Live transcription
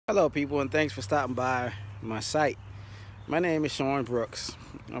Hello people, and thanks for stopping by my site. My name is Sean Brooks.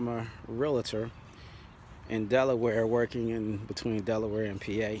 I'm a realtor in Delaware, working in between Delaware and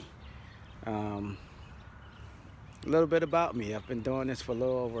PA. A little bit about me. I've been doing this for a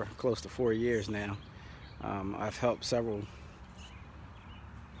little over close to 4 years now. I've helped several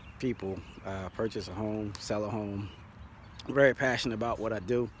people purchase a home, sell a home. I'm very passionate about what I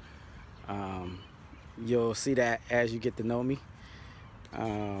do. You'll see that as you get to know me.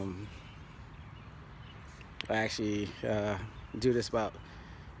 I actually do this about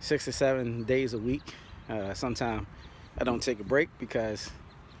 6 or 7 days a week. Sometimes I don't take a break, because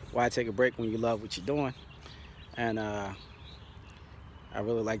why take a break when you love what you're doing? And I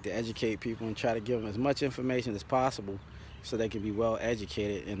really like to educate people and try to give them as much information as possible so they can be well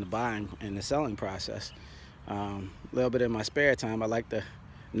educated in the buying and the selling process. A little bit in my spare time, I like to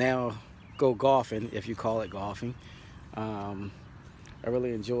now go golfing, if you call it golfing. I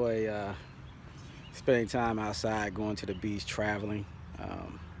really enjoy spending time outside, going to the beach, traveling. I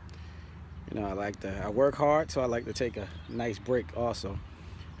work hard, so I like to take a nice break also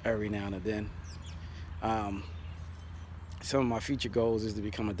every now and then. Some of my future goals is to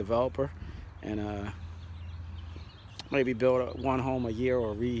become a developer and maybe build one home a year,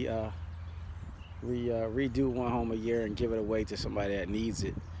 or redo one home a year and give it away to somebody that needs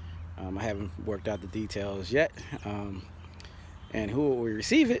it. I haven't worked out the details yet, and who will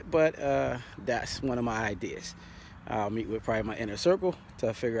receive it, but that's one of my ideas. I'll meet with probably my inner circle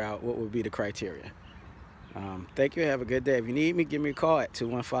to figure out what would be the criteria. Thank you. Have a good day. If you need me, give me a call at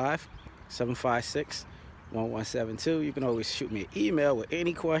 215-756-1172. You can always shoot me an email with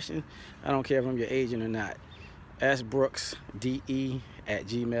any question. I don't care if I'm your agent or not.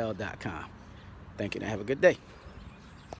 sbrooksde@gmail.com. Thank you, and have a good day.